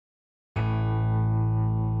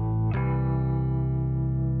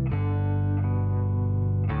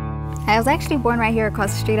I was actually born right here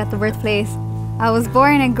across the street at the birthplace. I was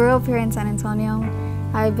born and grew up here in San Antonio.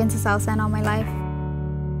 I've been to South San all my life.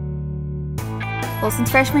 Well,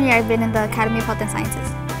 since freshman year, I've been in the Academy of Health and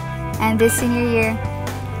Sciences. And this senior year,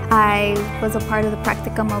 I was a part of the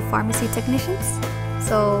practicum of pharmacy technicians.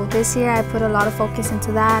 So this year, I put a lot of focus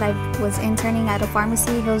into that. I was interning at a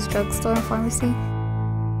pharmacy, Hill's Drugstore and Pharmacy.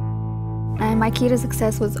 And my key to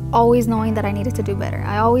success was always knowing that I needed to do better.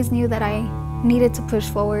 I always knew that I needed to push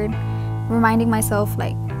forward, reminding myself,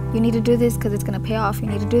 like, you need to do this because it's going to pay off. You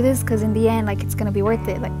need to do this because in the end, like, it's going to be worth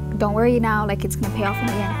it. Like, don't worry now, like, it's going to pay off in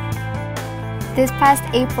the end. This past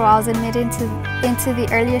April, I was admitted into the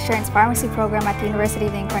Early Assurance Pharmacy program at the University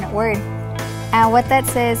of the Incarnate Word. And what that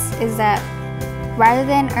says is that rather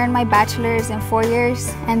than earn my bachelor's in 4 years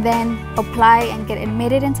and then apply and get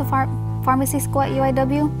admitted into pharmacy school at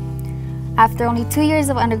UIW, after only 2 years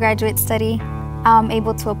of undergraduate study, I'm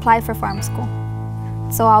able to apply for pharma school.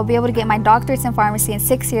 So I'll be able to get my doctorates in pharmacy in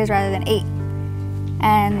 6 years rather than 8.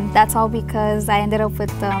 And that's all because I ended up with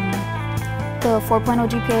the 4.0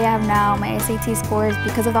 GPA I have now, my SAT scores,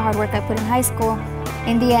 because of the hard work I put in high school.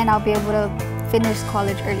 In the end, I'll be able to finish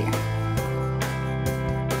college earlier.